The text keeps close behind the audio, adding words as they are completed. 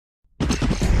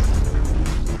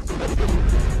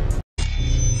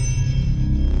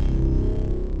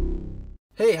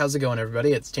Hey, how's it going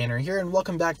everybody? It's Tanner here and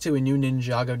welcome back to a new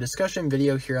Ninjago discussion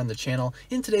video here on the channel.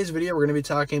 In today's video, we're going to be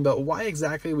talking about why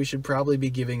exactly we should probably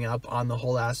be giving up on the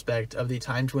whole aspect of the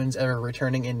Time Twins ever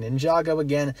returning in Ninjago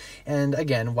again, and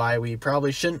again, why we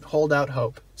probably shouldn't hold out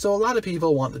hope. So a lot of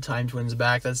people want the Time Twins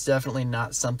back. That's definitely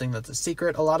not something that's a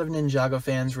secret. A lot of Ninjago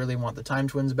fans really want the Time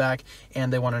Twins back,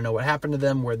 and they want to know what happened to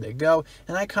them, where'd they go,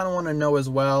 and I kind of want to know as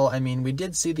well. I mean, we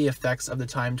did see the effects of the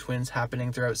Time Twins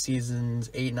happening throughout seasons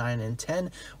 8, 9, and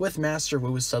 10, with Master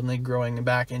Wu suddenly growing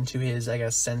back into his, I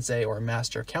guess, sensei or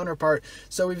master counterpart.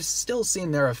 So we've still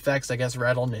seen their effects, I guess,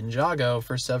 rattle Ninjago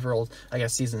for several, I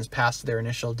guess, seasons past their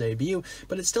initial debut,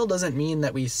 but it still doesn't mean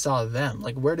that we saw them.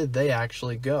 Like, where did they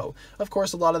actually go? Of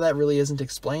course, a lot of that really isn't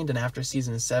explained, and after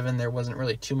season 7 there wasn't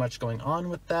really too much going on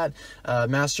with that.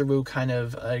 Master Wu kind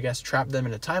of, I guess, trapped them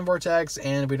in a time vortex,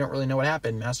 and we don't really know what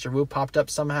happened. Master Wu popped up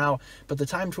somehow, but the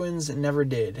Time Twins never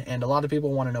did, and a lot of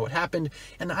people want to know what happened,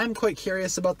 and I'm quite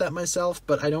curious about that myself,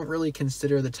 but I don't really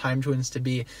consider the Time Twins to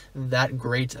be that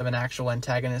great of an actual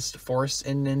antagonist force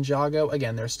in Ninjago.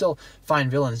 Again, they're still fine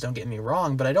villains, don't get me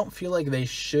wrong, but I don't feel like they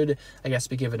should, I guess,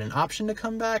 be given an option to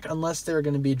come back unless they're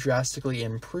going to be drastically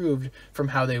improved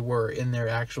from how they were in their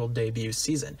actual debut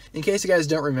season. In case you guys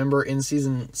don't remember, in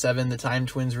season 7 the Time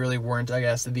Twins really weren't, I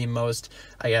guess, the most,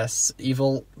 I guess,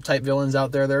 evil type villains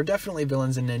out there. There are definitely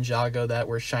villains in Ninjago that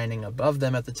were shining above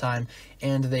them at the time,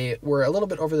 and they were a little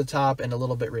bit over the top and a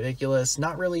little bit ridiculous.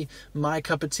 Not really my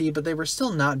cup of tea, but they were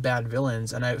still not bad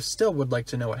villains, and I still would like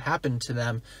to know what happened to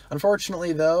them.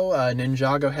 Unfortunately though,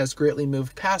 Ninjago has greatly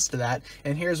moved past that,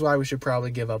 and here's why we should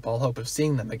probably give up all hope of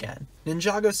seeing them again.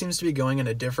 Ninjago seems to be going in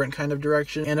a different kind of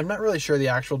direction, and I'm not really sure the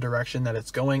actual direction that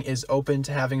it's going is open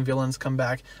to having villains come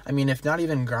back. I mean, if not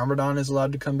even Garmadon is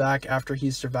allowed to come back after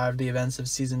he's survived the events of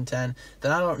season 10,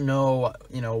 then I don't know,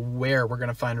 where we're going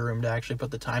to find room to actually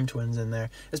put the Time Twins in there,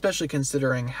 especially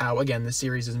considering how, again, the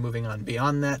series is moving on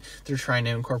beyond that. They're trying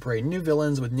to incorporate new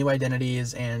villains with new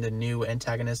identities and new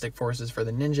antagonistic forces for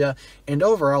the ninja, and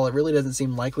overall it really doesn't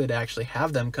seem likely to actually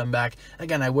have them come back.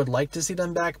 Again, I would like to see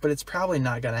them back, but it's probably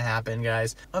not going to happen,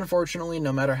 guys. Unfortunately,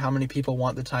 no matter how many people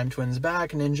want the Time Twins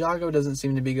back, Ninjago doesn't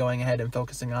seem to be going ahead and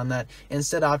focusing on that,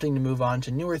 instead opting to move on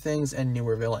to newer things and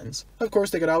newer villains. Of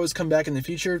course, they could always come back in the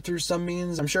future through some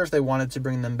means. I'm sure if they wanted to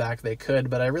bring them back they could,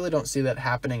 but I really don't see that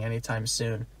happening anytime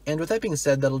soon. And with that being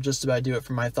said, that'll just about do it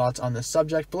for my thoughts on this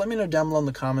subject, but let me know down below in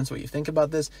the comments what you think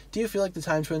about this. Do you feel like the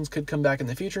Time Twins could come back in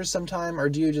the future sometime, or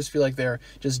do you just feel like they're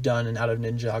just done and out of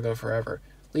Ninjago forever?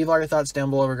 Leave all your thoughts down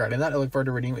below regarding that. I look forward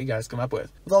to reading what you guys come up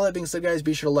with. With all that being said, guys,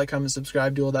 be sure to like, comment,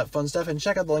 subscribe, do all that fun stuff, and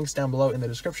check out the links down below in the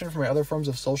description for my other forms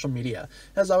of social media.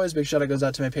 As always, big shout out goes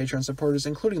out to my Patreon supporters,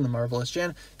 including the Marvelous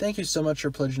Jan. Thank you so much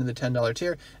for pledging to the $10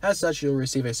 tier. As such, you'll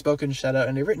receive a spoken shout out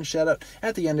and a written shout out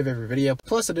at the end of every video,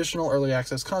 plus additional early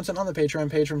access content on the Patreon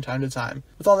page from time to time.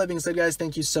 With all that being said, guys,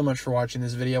 thank you so much for watching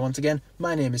this video. Once again,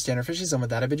 my name is TannerFishies, and with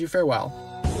that, I bid you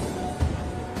farewell.